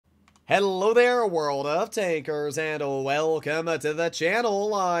Hello there, world of tankers, and welcome to the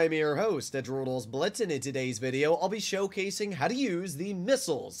channel. I'm your host, Droodles Blitz, and in today's video, I'll be showcasing how to use the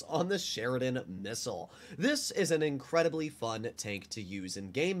missiles on the Sheridan Missile. This is an incredibly fun tank to use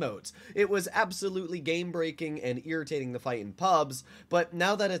in game modes. It was absolutely game-breaking and irritating to fight in pubs, but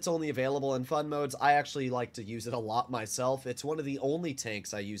now that it's only available in fun modes, I actually like to use it a lot myself. It's one of the only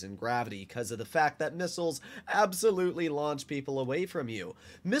tanks I use in Gravity because of the fact that missiles absolutely launch people away from you.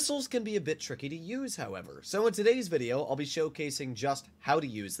 Missiles can be a bit tricky to use, however. So in today's video, I'll be showcasing just how to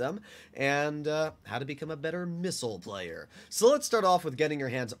use them and how to become a better missile player. So let's start off with getting your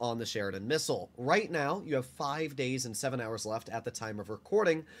hands on the Sheridan Missile. Right now, you have 5 days and 7 hours left at the time of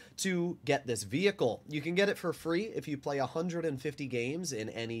recording to get this vehicle. You can get it for free if you play 150 games in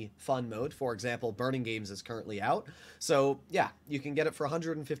any fun mode. For example, Burning Games is currently out. So yeah, you can get it for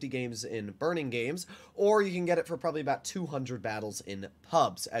 150 games in Burning Games, or you can get it for probably about 200 battles in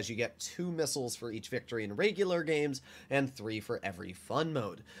pubs, as you get 2 missiles for each victory in regular games and 3 for every fun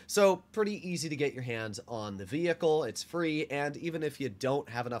mode. So pretty easy to get your hands on the vehicle. It's free, and even if you don't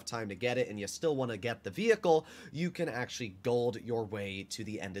have enough time to get it and you still want to get the vehicle, you can actually gold your way to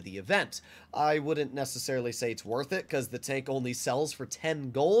the end of the event. I wouldn't necessarily say it's worth it because the tank only sells for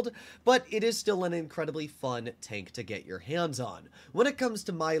 10 gold, but it is still an incredibly fun tank to get your hands on. When it comes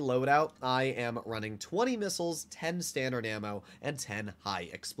to my loadout, I am running 20 missiles, 10 standard ammo, and 10 high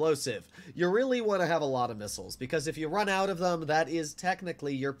explosive. You really want to have a lot of missiles, because if you run out of them, that is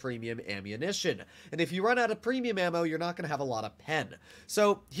technically your premium ammunition. And if you run out of premium ammo, you're not going to have a lot of pen.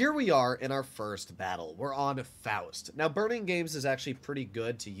 So here we are in our first battle. We're on Faust. Now, Burning Games is actually pretty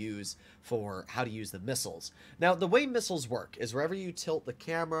good to use for how to use the missiles. Now, the way missiles work is wherever you tilt the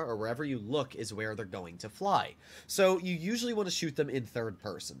camera or wherever you look is where they're going to fly. So you usually want to shoot them in third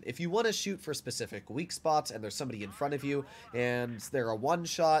person. If you want to shoot for specific weak spots and there's somebody in front of you and they're a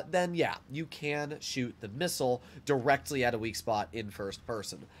one-shot, then yeah, you can shoot the missile directly at a weak spot in first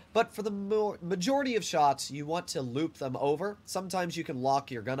person. But for the majority of shots, you want to loop them over. Sometimes you can lock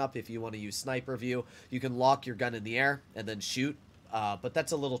your gun up if you want to use sniper view. You can lock your gun in the air and then shoot. But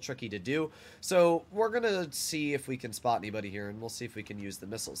that's a little tricky to do. So we're going to see if we can spot anybody here, and we'll see if we can use the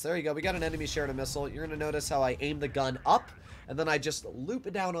missiles. There you go. We got an enemy Sheridan Missile. You're going to notice how I aim the gun up, and then I just loop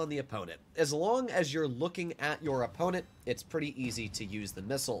it down on the opponent. As long as you're looking at your opponent, it's pretty easy to use the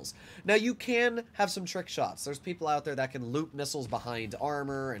missiles. Now, you can have some trick shots. There's people out there that can loop missiles behind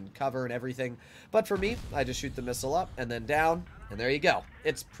armor and cover and everything. But for me, I just shoot the missile up and then down, and there you go.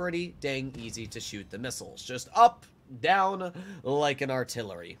 It's pretty dang easy to shoot the missiles. Just up, down, like an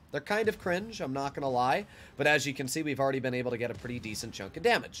artillery. They're kind of cringe, I'm not gonna lie, but as you can see, we've already been able to get a pretty decent chunk of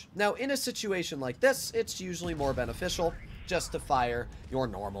damage. Now, in a situation like this, it's usually more beneficial just to fire your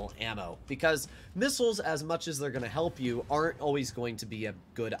normal ammo, because missiles, as much as they're going to help you, aren't always going to be a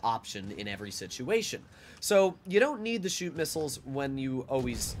good option in every situation. So you don't need to shoot missiles when you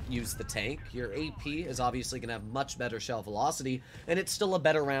always use the tank. Your AP is obviously going to have much better shell velocity, and it's still a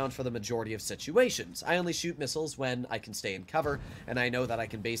better round for the majority of situations. I only shoot missiles when I can stay in cover, and I know that I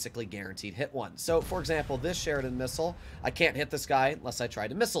can basically guaranteed hit one. So, for example, this Sheridan Missile, I can't hit this guy unless I try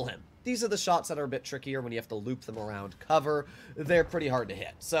to missile him. These are the shots that are a bit trickier when you have to loop them around cover. They're pretty hard to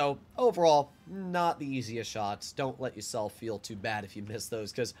hit. So, overall, not the easiest shots. Don't let yourself feel too bad if you miss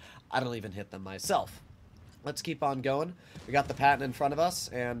those, because I don't even hit them myself. Let's keep on going. We got the Patton in front of us,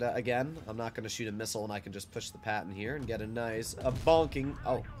 and again, I'm not going to shoot a missile, and I can just push the Patton here and get a nice bonking.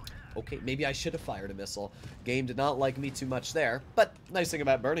 Oh, okay, maybe I should have fired a missile. Game did not like me too much there, but nice thing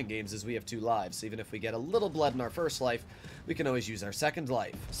about Burning Games is we have 2 lives. So even if we get a little blood in our first life, we can always use our second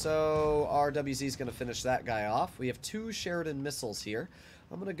life. So our WZ is going to finish that guy off. We have 2 Sheridan missiles here.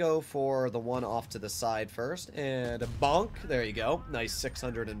 I'm going to go for the one off to the side first, and a bonk. There you go. Nice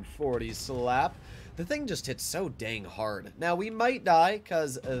 640 slap. The thing just hits so dang hard. Now, we might die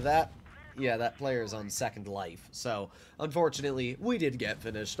because that player's on second life. So, unfortunately, we did get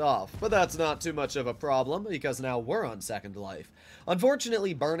finished off. But that's not too much of a problem, because now we're on second life.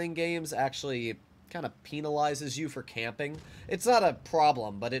 Unfortunately, Burning Games actually kind of penalizes you for camping. It's not a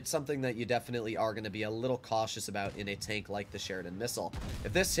problem, but it's something that you definitely are going to be a little cautious about in a tank like the Sheridan Missile.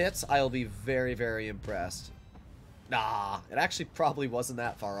 If this hits, I'll be very, very impressed. Nah, it actually probably wasn't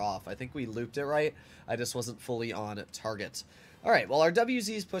that far off. I think we looped it right. I just wasn't fully on target. Alright, well, our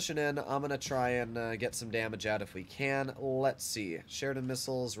WZ's pushing in. I'm going to try and get some damage out if we can. Let's see. Sheridan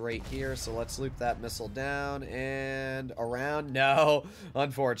Missile's right here, so let's loop that missile down and around. No,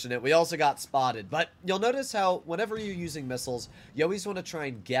 unfortunate. We also got spotted, but you'll notice how whenever you're using missiles, you always want to try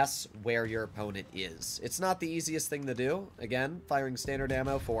and guess where your opponent is. It's not the easiest thing to do. Again, firing standard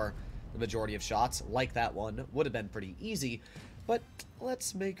ammo for the majority of shots, like that one, would have been pretty easy. But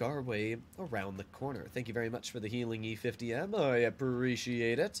let's make our way around the corner. Thank you very much for the healing E50M. I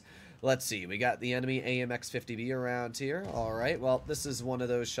appreciate it. Let's see. We got the enemy AMX-50B around here. All right. Well, this is one of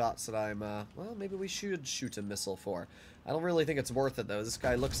those shots that I'm, well, maybe we should shoot a missile for. I don't really think it's worth it, though. This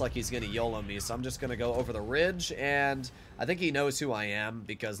guy looks like he's going to YOLO me, so I'm just going to go over the ridge, and I think he knows who I am,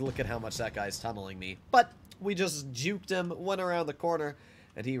 because look at how much that guy's tunneling me. But we just juked him, went around the corner,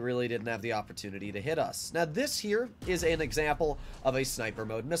 and he really didn't have the opportunity to hit us. Now, this here is an example of a sniper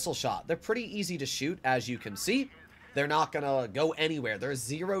mode missile shot. They're pretty easy to shoot, as you can see. They're not going to go anywhere. There's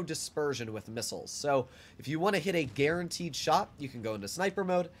zero dispersion with missiles. So if you want to hit a guaranteed shot, you can go into sniper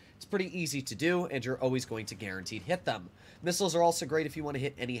mode. It's pretty easy to do, and you're always going to guaranteed hit them. Missiles are also great if you want to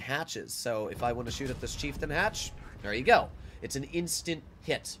hit any hatches. So if I want to shoot at this chieftain hatch, there you go. It's an instant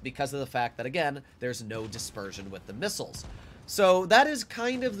hit because of the fact that, again, there's no dispersion with the missiles. So that is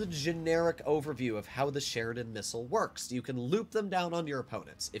kind of the generic overview of how the Sheridan Missile works. You can loop them down on your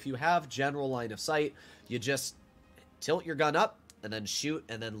opponents. If you have general line of sight, you just tilt your gun up, and then shoot,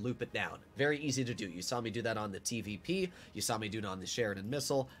 and then loop it down. Very easy to do. You saw me do that on the TVP. You saw me do it on the Sheridan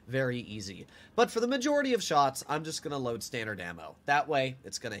Missile. Very easy. But for the majority of shots, I'm just going to load standard ammo. That way,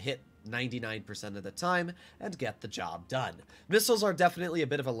 it's going to hit 99% of the time and get the job done. Missiles are definitely a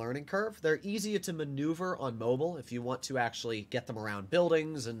bit of a learning curve. They're easier to maneuver on mobile if you want to actually get them around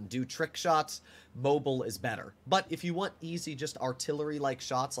buildings and do trick shots. Mobile is better. But if you want easy, just artillery-like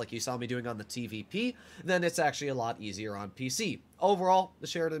shots like you saw me doing on the TVP, then it's actually a lot easier on PC. Overall, the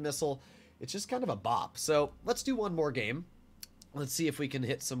Sheridan Missile, it's just kind of a bop. So let's do one more game. Let's see if we can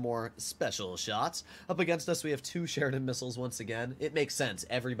hit some more special shots. Up against us, we have two Sheridan Missiles once again. It makes sense.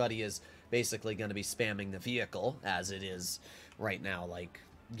 Everybody is basically going to be spamming the vehicle, as it is right now, like,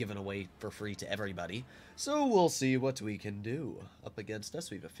 given away for free to everybody. So we'll see what we can do. Up against us,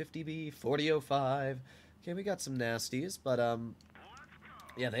 we have a 50B, 4005. Okay, we got some nasties, but,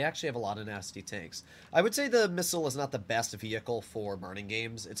 yeah, they actually have a lot of nasty tanks. I would say the missile is not the best vehicle for burning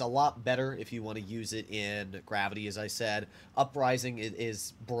games. It's a lot better if you want to use it in Gravity, as I said. Uprising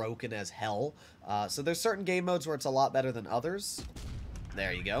is broken as hell. So there's certain game modes where it's a lot better than others.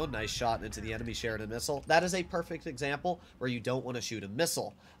 There you go. Nice shot into the enemy Sheridan Missile. That is a perfect example where you don't want to shoot a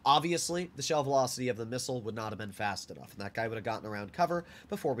missile. Obviously, the shell velocity of the missile would not have been fast enough, and that guy would have gotten around cover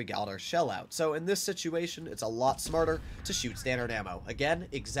before we got our shell out. So in this situation, it's a lot smarter to shoot standard ammo. Again,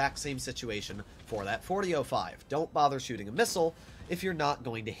 exact same situation for that 4005. Don't bother shooting a missile if you're not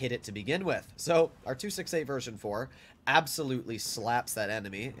going to hit it to begin with. So our 268 version 4 absolutely slaps that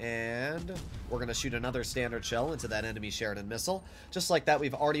enemy, and we're going to shoot another standard shell into that enemy Sheridan Missile. Just like that,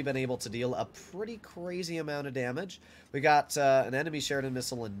 we've already been able to deal a pretty crazy amount of damage. We got an enemy Sheridan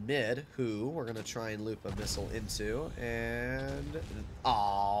Missile in mid, who we're going to try and loop a missile into, and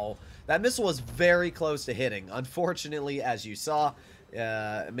oh, that missile was very close to hitting. Unfortunately, as you saw,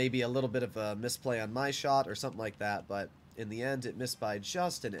 maybe a little bit of a misplay on my shot or something like that, but in the end, it missed by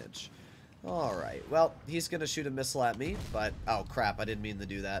just an inch. Alright, well, he's going to shoot a missile at me, but, oh crap, I didn't mean to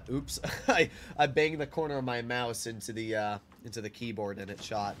do that. Oops, I banged the corner of my mouse into the keyboard and it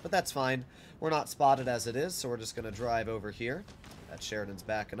shot, but that's fine. We're not spotted as it is, so we're just going to drive over here. That Sheridan's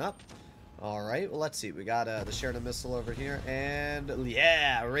backing up. Alright, well, let's see. We got the Sheridan Missile over here, and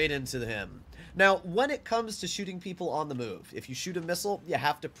yeah, right into him. Now, when it comes to shooting people on the move, if you shoot a missile, you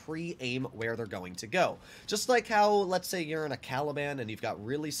have to pre-aim where they're going to go. Just like how, let's say you're in a Caliban and you've got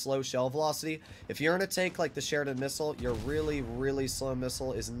really slow shell velocity, if you're in a tank like the Sheridan Missile, your really, really slow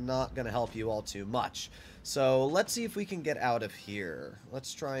missile is not going to help you all too much. So let's see if we can get out of here.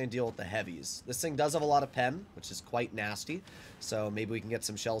 Let's try and deal with the heavies. This thing does have a lot of pen, which is quite nasty. So maybe we can get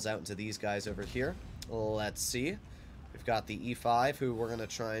some shells out into these guys over here. Let's see. We've got the E5, who we're going to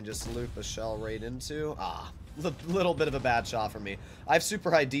try and just loop a shell right into. Ah, a little bit of a bad shot for me. I have super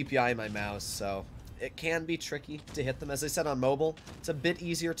high DPI in my mouse, so it can be tricky to hit them. As I said on mobile, it's a bit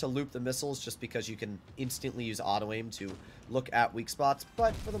easier to loop the missiles just because you can instantly use auto-aim to look at weak spots.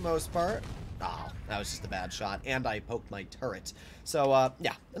 But for the most part, oh, that was just a bad shot, and I poked my turret. So,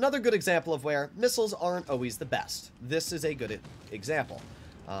 yeah, another good example of where missiles aren't always the best. This is a good example.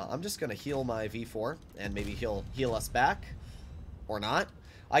 I'm just going to heal my V4, and maybe he'll heal us back, or not.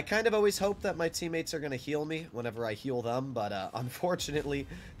 I kind of always hope that my teammates are going to heal me whenever I heal them, but unfortunately,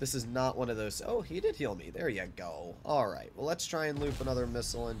 this is not one of those. Oh, he did heal me. There you go. All right, well, let's try and loop another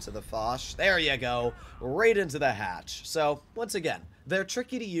missile into the Foch. There you go. Right into the hatch. So, once again, they're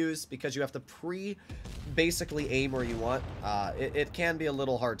tricky to use because you have to basically aim where you want. It can be a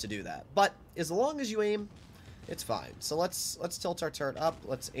little hard to do that, but as long as you aim, It's fine. So let's tilt our turret up.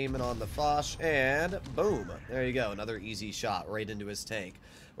 Let's aim it on the Foch, and boom. There you go. Another easy shot right into his tank.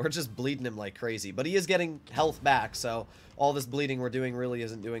 We're just bleeding him like crazy. But he is getting health back, so all this bleeding we're doing really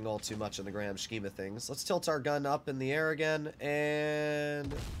isn't doing all too much in the grand scheme of things. Let's tilt our gun up in the air again,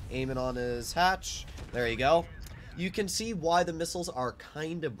 and aim it on his hatch. There you go. You can see why the missiles are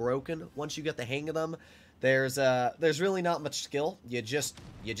kind of broken once you get the hang of them. There's really not much skill. You just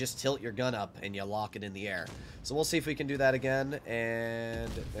tilt your gun up and you lock it in the air. So we'll see if we can do that again.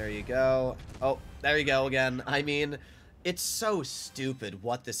 And there you go. Oh, there you go again. I mean, it's so stupid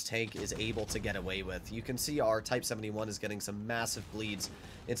what this tank is able to get away with. You can see our Type 71 is getting some massive bleeds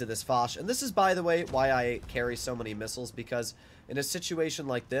into this Foch. And this is, by the way, why I carry so many missiles, because in a situation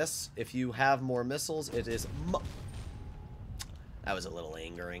like this, if you have more missiles, it is... That was a little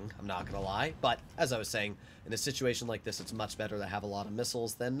angering, I'm not gonna lie. But, as I was saying, in a situation like this, it's much better to have a lot of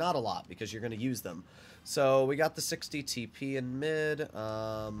missiles than not a lot, because you're gonna use them. So, we got the 60 TP in mid.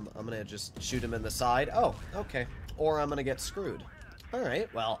 I'm gonna just shoot him in the side. Oh, okay. Or I'm gonna get screwed.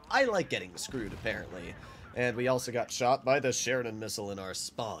 Alright, well, I like getting screwed, apparently. And we also got shot by the Sheridan Missile in our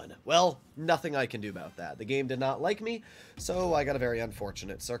spawn. Well, nothing I can do about that. The game did not like me, so I got a very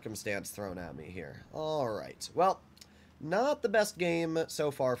unfortunate circumstance thrown at me here. Alright, well... Not the best game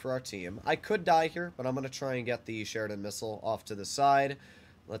so far for our team. I could die here, but I'm going to try and get the Sheridan Missile off to the side.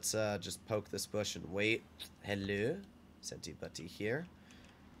 Let's just poke this bush and wait. Hello? Senti Putty here.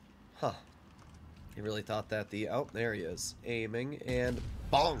 Huh. He really thought that the... Oh, there he is. Aiming, and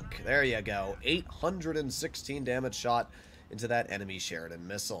bonk! There you go. 816 damage shot into that enemy Sheridan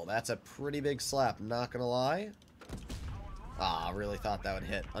Missile. That's a pretty big slap, not going to lie. Ah, I really thought that would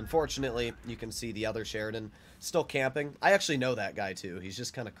hit. Unfortunately, you can see the other Sheridan still camping. I actually know that guy, too. He's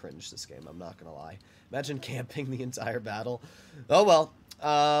just kind of cringe this game, I'm not going to lie. Imagine camping the entire battle. Oh, well.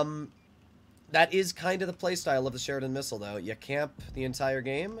 That is kind of the playstyle of the Sheridan Missile, though. You camp the entire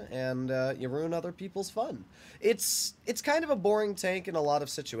game, and you ruin other people's fun. It's kind of a boring tank in a lot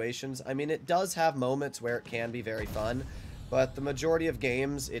of situations. I mean, it does have moments where it can be very fun, but the majority of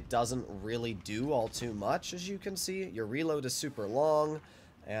games, it doesn't really do all too much, as you can see. Your reload is super long,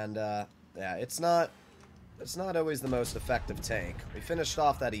 and yeah, it's not always the most effective tank. We finished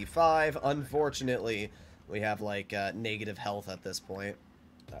off that E5. Unfortunately, we have, like, negative health at this point.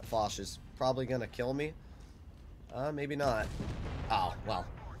 That Foch is probably gonna kill me. Maybe not. Oh, well.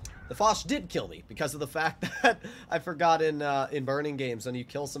 The Foch did kill me because of the fact that I forgot in burning games, when you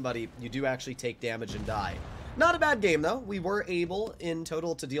kill somebody, you do actually take damage and die. Not a bad game, though. We were able, in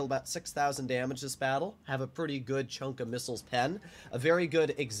total, to deal about 6,000 damage this battle. Have a pretty good chunk of missiles pen. A very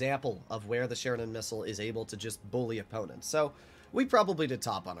good example of where the Sheridan Missile is able to just bully opponents. So, we probably did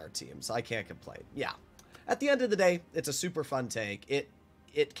top on our team, so I can't complain. Yeah. At the end of the day, it's a super fun tank.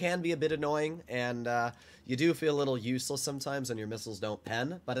 It can be a bit annoying, and you do feel a little useless sometimes when your missiles don't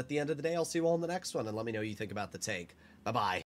pen. But at the end of the day, I'll see you all in the next one, and let me know what you think about the tank. Bye-bye.